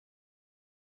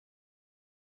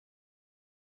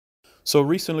So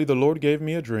recently the Lord gave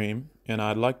me a dream, and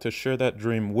I'd like to share that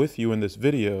dream with you in this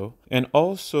video, and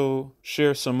also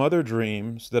share some other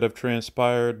dreams that have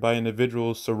transpired by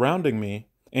individuals surrounding me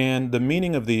and the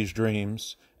meaning of these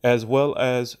dreams, as well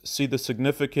as see the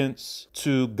significance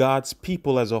to God's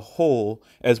people as a whole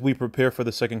as we prepare for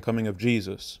the second coming of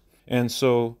Jesus. And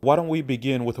so why don't we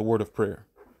begin with a word of prayer?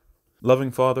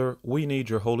 Loving Father, we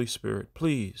need your Holy Spirit.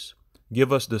 Please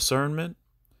give us discernment.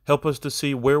 Help us to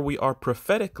see where we are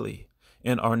prophetically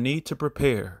in our need to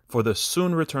prepare for the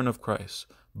soon return of Christ.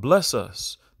 Bless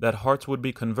us that hearts would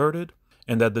be converted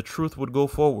and that the truth would go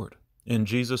forward. In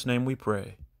Jesus' name we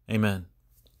pray. Amen.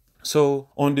 So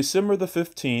on December the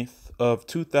 15th of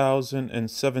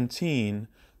 2017,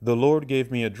 the Lord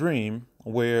gave me a dream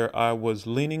where I was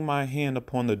leaning my hand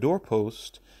upon the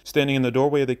doorpost, standing in the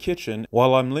doorway of the kitchen.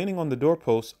 While I'm leaning on the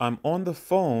doorpost, I'm on the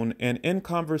phone, and in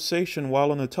conversation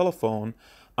while on the telephone,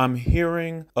 I'm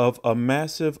hearing of a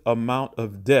massive amount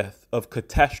of death, of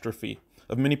catastrophe,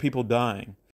 of many people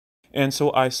dying. And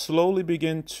so I slowly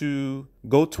begin to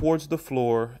go towards the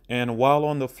floor, and while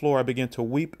on the floor, I begin to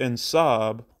weep and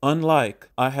sob, unlike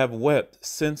I have wept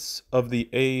since of the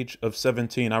age of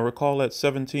 17. I recall at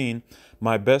 17,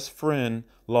 my best friend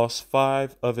lost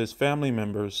 5 of his family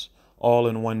members all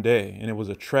in one day, and it was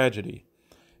a tragedy.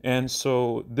 And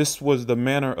so this was the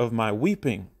manner of my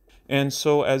weeping. And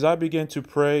so as I began to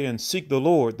pray and seek the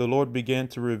Lord began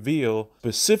to reveal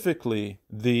specifically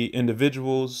the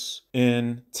individuals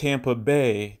in Tampa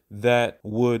Bay that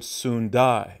would soon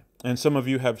die. And some of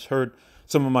you have heard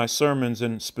some of my sermons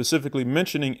and specifically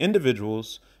mentioning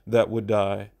individuals that would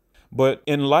die. But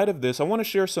in light of this, I want to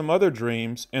share some other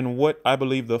dreams and what I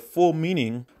believe the full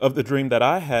meaning of the dream that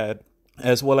I had,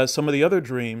 as well as some of the other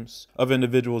dreams of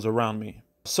individuals around me.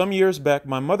 Some years back,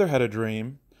 my mother had a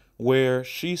dream where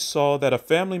she saw that a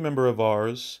family member of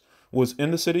ours was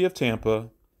in the city of Tampa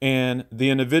and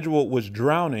the individual was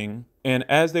drowning. And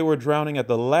as they were drowning at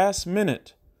the last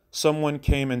minute, someone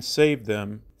came and saved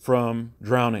them from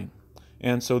drowning.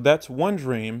 And so that's one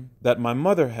dream that my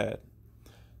mother had.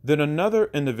 Then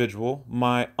another individual,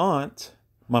 my aunt,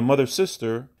 my mother's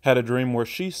sister, had a dream where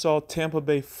she saw Tampa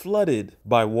Bay flooded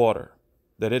by water,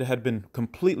 that it had been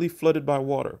completely flooded by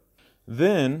water.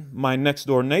 Then my next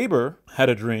door neighbor had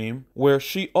a dream where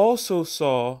she also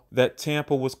saw that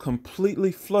Tampa was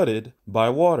completely flooded by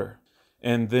water.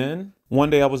 And then one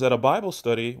day I was at a Bible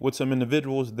study with some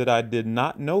individuals that I did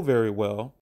not know very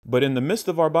well. But in the midst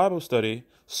of our Bible study,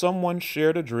 someone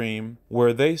shared a dream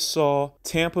where they saw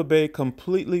Tampa Bay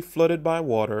completely flooded by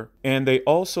water. And they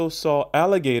also saw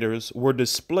alligators were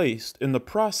displaced in the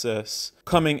process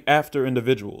coming after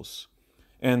individuals.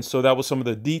 And so that was some of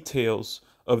the details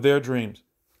of their dreams.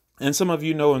 And some of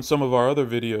you know in some of our other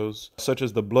videos, such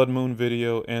as the blood moon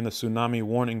video and the tsunami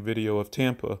warning video of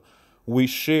Tampa, we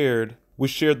shared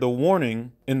the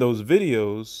warning in those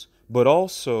videos, but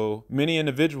also many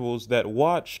individuals that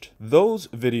watched those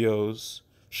videos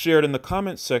shared in the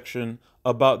comment section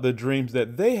about the dreams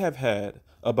that they have had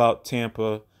about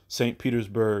Tampa, St.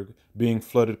 Petersburg being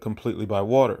flooded completely by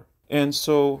water. And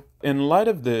so in light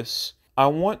of this, I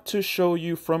want to show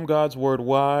you from God's word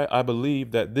why I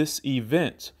believe that this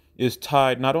event is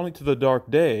tied not only to the dark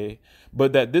day,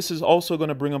 but that this is also going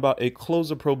to bring about a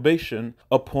close of probation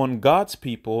upon God's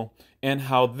people, and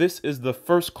how this is the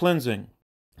first cleansing.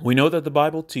 We know that the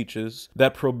Bible teaches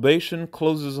that probation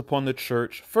closes upon the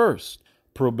church first.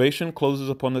 Probation closes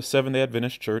upon the Seventh-day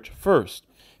Adventist church first.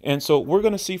 And so we're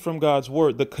going to see from God's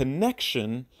word the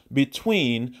connection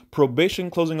between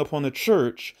probation closing upon the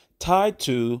church tied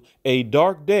to a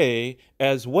dark day,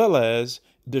 as well as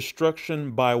destruction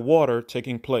by water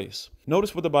taking place.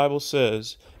 Notice what the Bible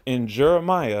says in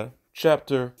Jeremiah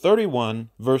chapter 31,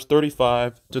 verse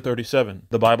 35 to 37.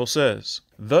 The Bible says,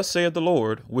 "Thus saith the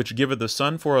Lord, which giveth the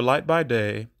sun for a light by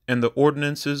day, and the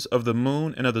ordinances of the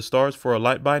moon and of the stars for a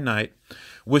light by night,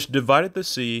 which divideth the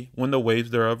sea when the waves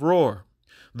thereof roar.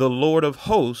 The Lord of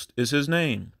hosts is his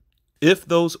name. If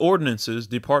those ordinances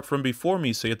depart from before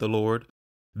me, saith the Lord,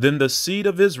 then the seed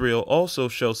of Israel also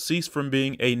shall cease from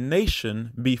being a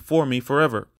nation before me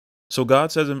forever." So God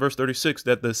says in verse 36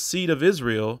 that the seed of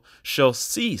Israel shall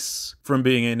cease from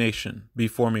being a nation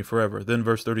before me forever. Then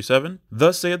verse 37,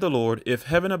 "Thus saith the Lord, if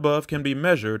heaven above can be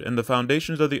measured and the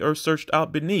foundations of the earth searched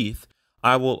out beneath,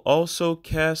 I will also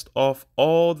cast off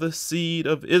all the seed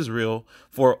of Israel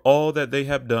for all that they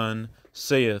have done,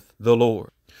 saith the Lord."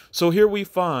 So here we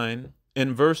find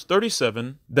in verse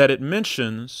 37 that it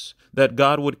mentions that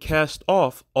God would cast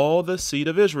off all the seed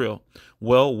of Israel.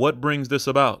 Well, what brings this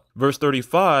about? Verse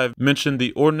 35 mentioned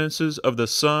the ordinances of the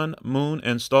sun, moon,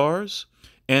 and stars,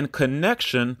 and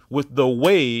connection with the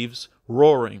waves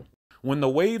roaring. When the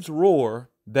waves roar,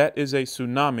 that is a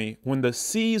tsunami. When the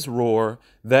seas roar,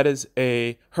 that is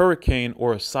a hurricane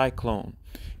or a cyclone.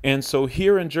 And so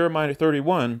here in Jeremiah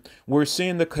 31, we're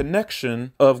seeing the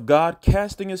connection of God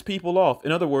casting his people off.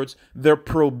 In other words, their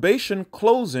probation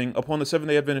closing upon the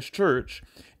Seventh-day Adventist Church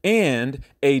and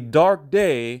a dark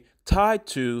day tied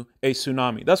to a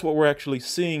tsunami. That's what we're actually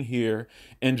seeing here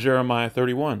in Jeremiah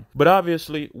 31. But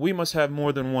obviously, we must have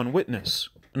more than one witness.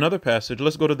 Another passage,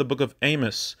 let's go to the book of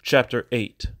Amos, chapter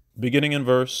 8. Beginning in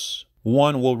verse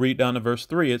 1, we'll read down to verse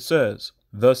 3. It says,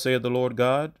 "Thus saith the Lord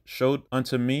God, showed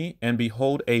unto me, and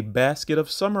behold, a basket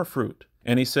of summer fruit.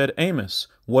 And he said, Amos,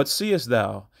 what seest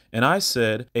thou? And I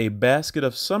said, a basket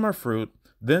of summer fruit.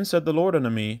 Then said the Lord unto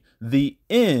me, the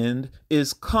end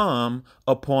is come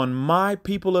upon my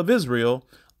people of Israel.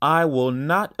 I will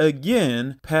not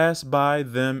again pass by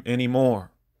them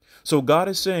anymore." So God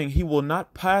is saying he will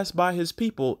not pass by his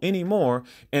people anymore.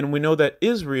 And we know that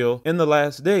Israel in the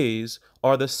last days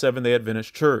are the Seventh-day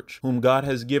Adventist Church, whom God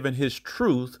has given his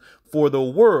truth for the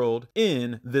world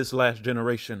in this last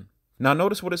generation. Now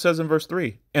notice what it says in verse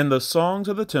 3. "And the songs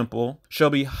of the temple shall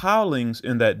be howlings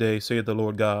in that day, saith the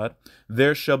Lord God.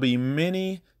 There shall be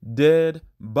many dead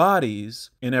bodies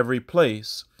in every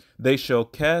place. They shall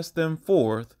cast them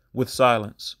forth with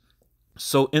silence."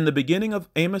 So in the beginning of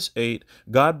Amos 8,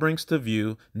 God brings to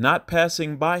view not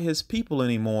passing by his people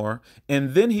anymore.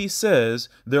 And then he says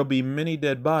there'll be many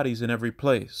dead bodies in every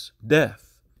place.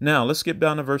 Death. Now let's skip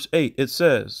down to verse 8. It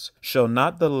says, "Shall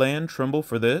not the land tremble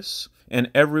for this,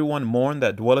 and everyone mourn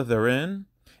that dwelleth therein?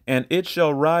 And it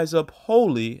shall rise up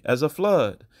wholly as a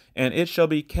flood, and it shall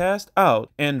be cast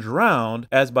out and drowned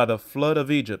as by the flood of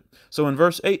Egypt." So in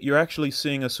verse 8, you're actually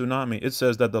seeing a tsunami. It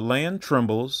says that the land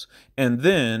trembles, and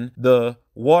then the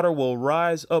water will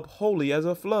rise up wholly as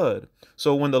a flood.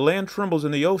 So when the land trembles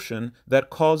in the ocean, that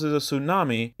causes a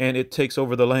tsunami, and it takes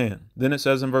over the land. Then it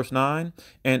says in verse 9,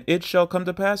 "And it shall come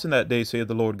to pass in that day, saith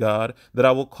the Lord God, that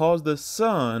I will cause the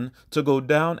sun to go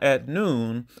down at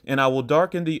noon, and I will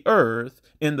darken the earth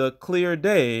in the clear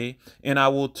day, and I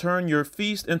will turn your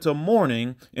feast into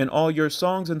mourning, and all your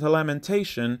songs into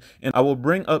lamentation, and I will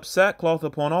bring up sackcloth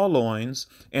upon all loins,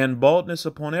 and baldness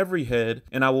upon every head,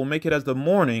 and I will make it as the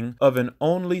mourning of an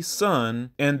only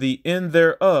son, and the end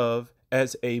thereof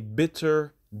as a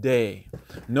bitter day."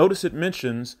 Notice it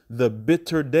mentions the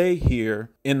bitter day here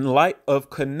in light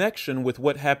of connection with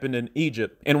what happened in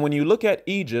Egypt. And when you look at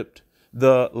Egypt,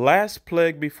 the last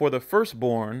plague before the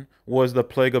firstborn was the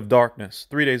plague of darkness,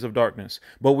 3 days of darkness.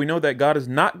 But we know that God is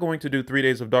not going to do 3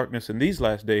 days of darkness in these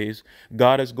last days.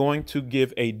 God is going to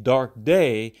give a dark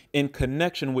day in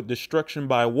connection with destruction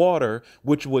by water,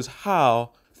 which was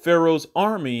how Pharaoh's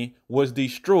army was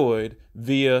destroyed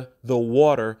via the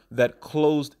water that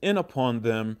closed in upon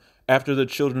them after the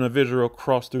children of Israel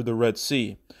crossed through the Red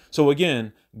Sea. So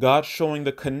again, God showing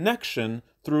the connection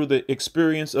through the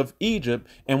experience of Egypt.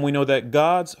 And we know that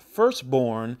God's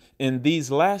firstborn in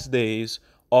these last days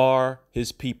are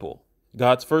his people.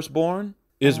 God's firstborn,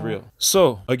 Israel.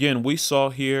 So again, we saw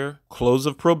here close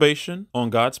of probation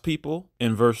on God's people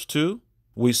in verse 2.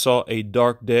 We saw a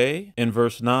dark day in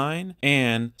verse 9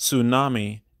 and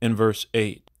tsunami in verse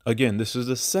 8. Again, this is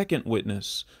the second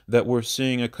witness that we're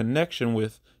seeing a connection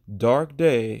with dark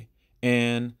day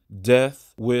and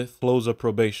death with close of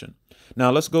probation.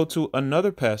 Now let's go to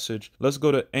another passage. Let's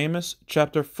go to Amos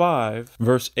chapter 5,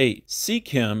 verse 8. "Seek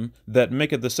him that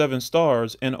maketh the 7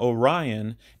 stars and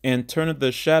Orion, and turneth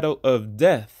the shadow of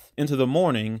death into the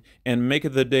morning, and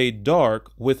maketh the day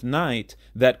dark with night,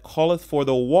 that calleth for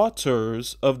the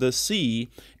waters of the sea,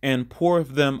 and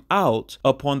poureth them out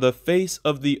upon the face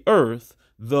of the earth.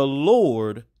 The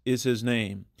Lord is his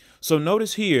name." So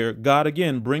notice here, God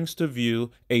again brings to view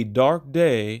a dark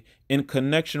day in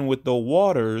connection with the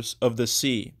waters of the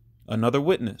sea. Another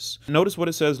witness. Notice what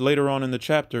it says later on in the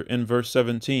chapter in verse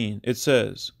 17. It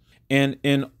says, "And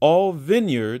in all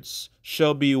vineyards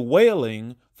shall be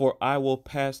wailing, for I will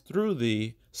pass through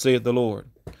thee, saith the Lord."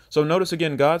 So notice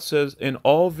again, God says in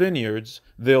all vineyards,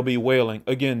 there'll be wailing.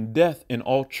 Again, death in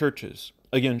all churches.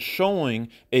 Again, showing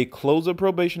a close of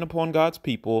probation upon God's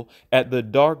people at the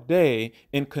dark day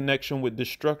in connection with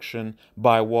destruction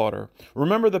by water.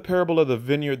 Remember the parable of the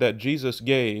vineyard that Jesus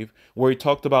gave, where he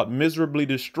talked about miserably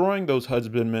destroying those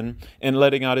husbandmen and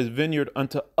letting out his vineyard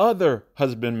unto other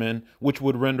husbandmen, which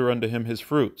would render unto him his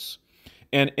fruits.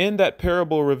 And in that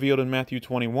parable revealed in Matthew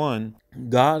 21,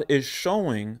 God is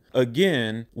showing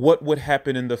again what would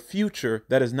happen in the future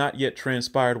that has not yet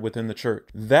transpired within the church.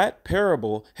 That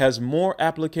parable has more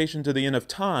application to the end of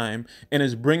time and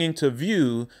is bringing to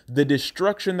view the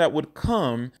destruction that would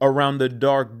come around the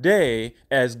dark day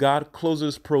as God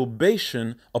closes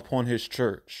probation upon his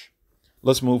church.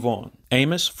 Let's move on.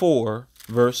 Amos 4,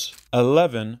 verse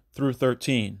 11 through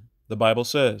 13. The Bible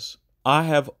says, I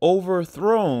have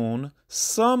overthrown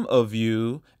some of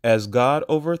you as God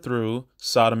overthrew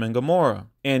Sodom and Gomorrah,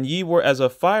 and ye were as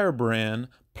a firebrand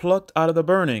plucked out of the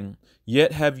burning.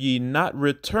 Yet have ye not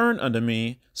returned unto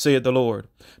me, saith the Lord.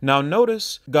 Now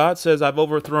notice God says, I've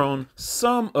overthrown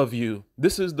some of you.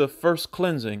 This is the first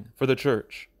cleansing for the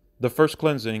church. The first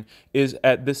cleansing is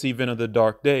at this event of the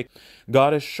dark day.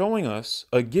 God is showing us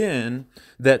again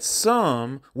that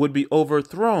some would be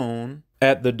overthrown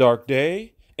at the dark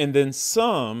day, and then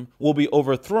some will be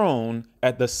overthrown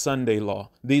at the Sunday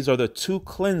law. These are the two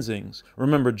cleansings.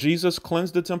 Remember, Jesus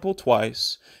cleansed the temple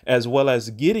twice, as well as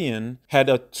Gideon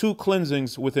had two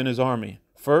cleansings within his army.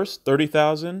 First,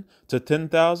 30,000 to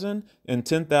 10,000 and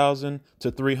 10,000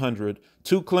 to 300.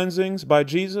 Two cleansings by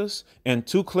Jesus and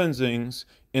two cleansings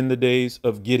in the days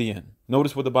of Gideon.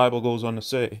 Notice what the Bible goes on to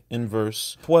say in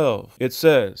verse 12. It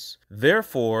says,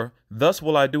 Therefore, thus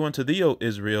will I do unto thee, O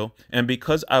Israel, and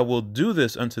because I will do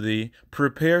this unto thee,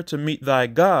 prepare to meet thy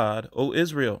God, O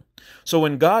Israel. So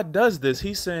when God does this,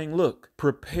 he's saying, look,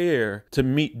 prepare to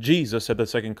meet Jesus at the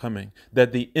second coming,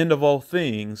 that the end of all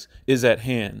things is at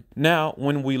hand. Now,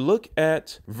 when we look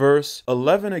at verse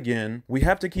 11 again, we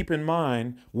have to keep in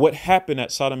mind what happened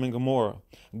at Sodom and Gomorrah.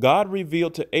 God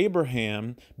revealed to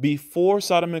Abraham before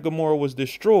Sodom and Gomorrah was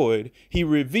destroyed, he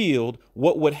revealed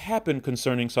what would happen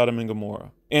concerning Sodom and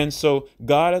Gomorrah. And so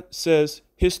God says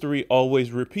history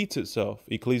always repeats itself.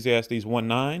 Ecclesiastes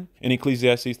 1:9 and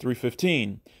Ecclesiastes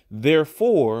 3:15.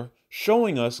 Therefore,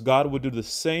 showing us God would do the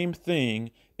same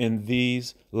thing in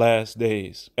these last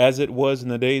days. As it was in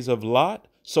the days of Lot,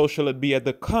 so shall it be at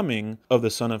the coming of the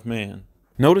Son of Man.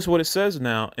 Notice what it says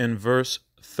now in verse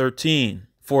 13.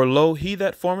 For lo, he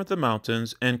that formeth the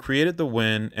mountains, and created the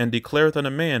wind, and declareth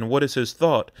unto man what is his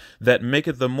thought, that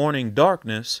maketh the morning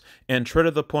darkness, and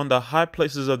treadeth upon the high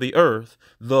places of the earth,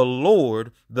 the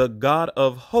Lord, the God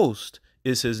of hosts,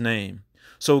 is his name.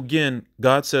 So again,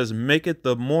 God says, maketh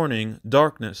the morning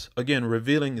darkness. Again,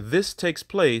 revealing this takes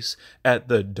place at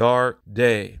the dark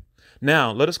day.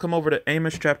 Now, let us come over to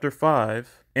Amos chapter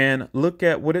 5 and look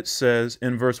at what it says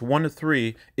in verse 1 to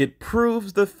 3. It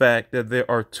proves the fact that there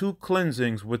are two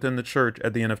cleansings within the church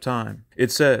at the end of time.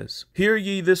 It says, Hear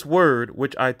ye this word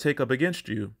which I take up against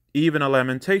you, even a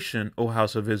lamentation, O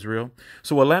house of Israel.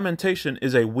 So a lamentation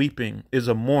is a weeping, is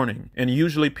a mourning, and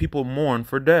usually people mourn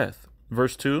for death.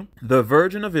 Verse 2, The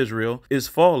virgin of Israel is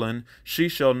fallen, she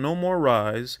shall no more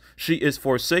rise, she is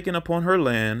forsaken upon her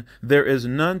land, there is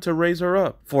none to raise her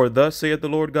up. For thus saith the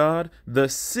Lord God, the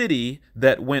city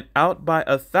that went out by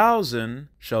 1,000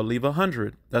 shall leave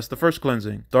 100. That's the first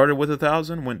cleansing. Started with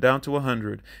 1,000, went down to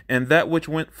 100. And that which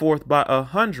went forth by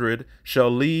 100 shall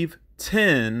leave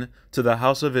 10 to the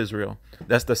house of Israel.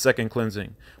 That's the second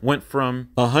cleansing. Went from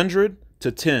 100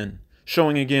 to 10.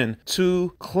 Showing again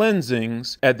two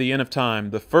cleansings at the end of time.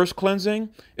 The first cleansing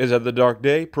is at the dark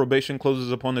day. Probation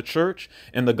closes upon the church,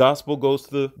 and the gospel goes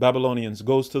to the Babylonians,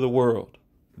 goes to the world.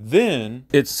 Then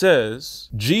it says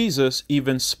Jesus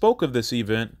even spoke of this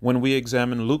event when we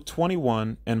examine Luke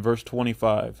 21 and verse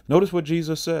 25. Notice what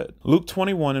Jesus said. Luke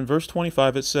 21 and verse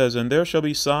 25, it says, And there shall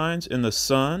be signs in the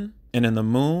sun, and in the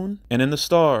moon, and in the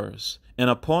stars, and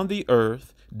upon the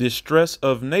earth distress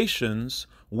of nations,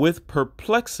 with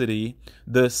perplexity,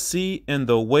 the sea and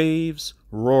the waves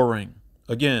roaring.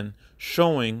 Again,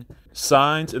 showing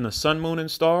signs in the sun, moon, and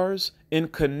stars in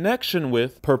connection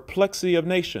with perplexity of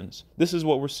nations. This is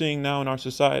what we're seeing now in our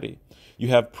society. You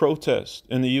have protests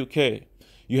in the UK.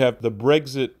 You have the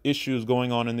Brexit issues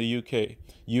going on in the UK.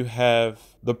 You have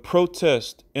the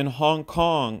protest in Hong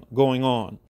Kong going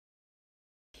on.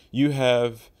 You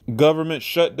have government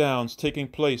shutdowns taking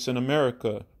place in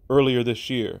America earlier this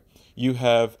year. You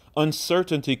have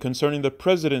uncertainty concerning the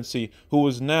presidency, who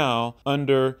is now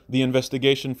under the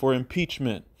investigation for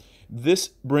impeachment. This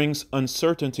brings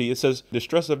uncertainty. It says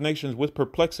distress of nations with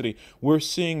perplexity. We're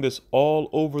seeing this all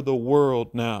over the world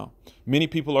now. Many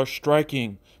people are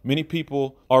striking. Many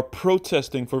people are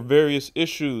protesting for various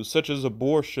issues such as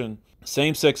abortion,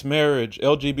 same-sex marriage,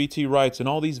 LGBT rights, and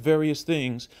all these various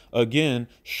things. Again,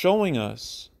 showing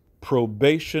us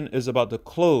probation is about to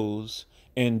close,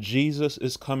 and Jesus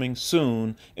is coming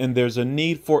soon, and there's a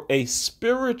need for a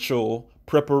spiritual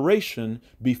preparation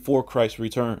before Christ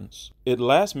returns. It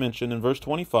last mentioned in verse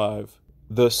 25,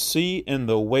 the sea and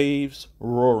the waves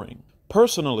roaring.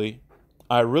 Personally,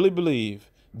 I really believe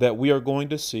that we are going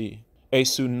to see a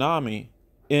tsunami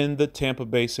in the Tampa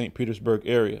Bay, St. Petersburg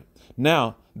area.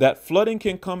 Now, that flooding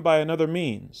can come by another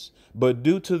means, but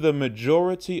due to the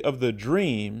majority of the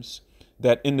dreams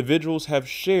that individuals have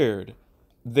shared,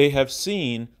 they have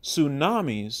seen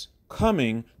tsunamis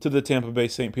coming to the Tampa Bay,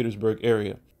 St. Petersburg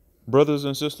area. Brothers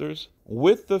and sisters,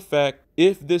 with the fact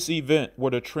if this event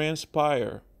were to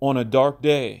transpire on a dark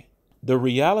day, the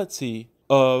reality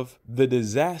of the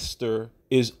disaster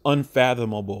is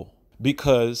unfathomable,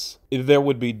 because if there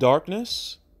would be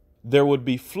darkness, there would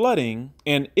be flooding,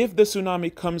 and if the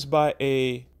tsunami comes by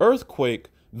a earthquake,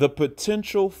 the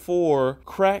potential for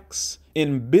cracks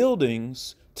in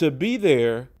buildings to be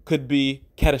there could be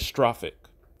catastrophic,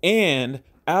 and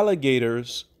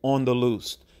alligators on the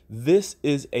loose. This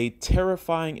is a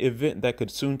terrifying event that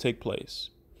could soon take place.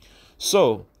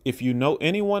 So if you know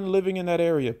anyone living in that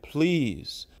area,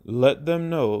 please let them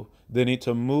know they need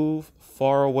to move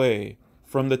far away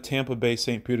from the Tampa Bay,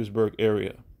 St. Petersburg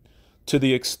area. To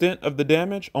the extent of the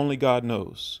damage, only God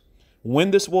knows.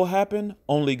 When this will happen,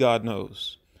 only God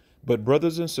knows. But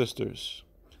brothers and sisters,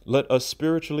 let us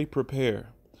spiritually prepare.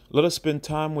 Let us spend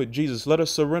time with Jesus. Let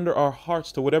us surrender our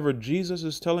hearts to whatever Jesus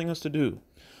is telling us to do.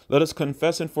 Let us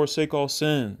confess and forsake all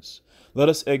sins. Let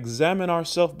us examine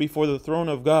ourselves before the throne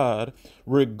of God,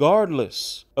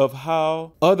 regardless of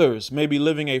how others may be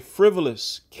living a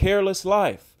frivolous, careless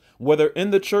life, whether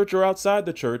in the church or outside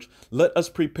the church. Let us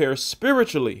prepare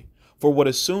spiritually for what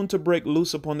is soon to break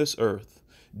loose upon this earth.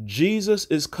 Jesus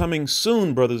is coming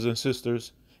soon, brothers and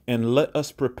sisters, and let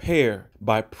us prepare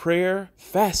by prayer,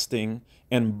 fasting,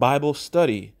 and Bible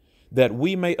study, that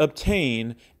we may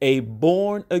obtain a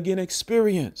born-again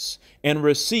experience and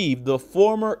receive the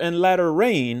former and latter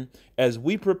rain as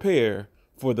we prepare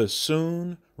for the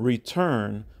soon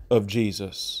return of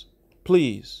Jesus.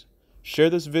 Please share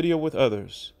this video with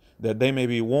others, that they may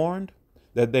be warned,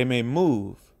 that they may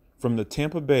move from the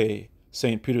Tampa Bay,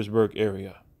 St. Petersburg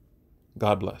area.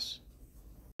 God bless.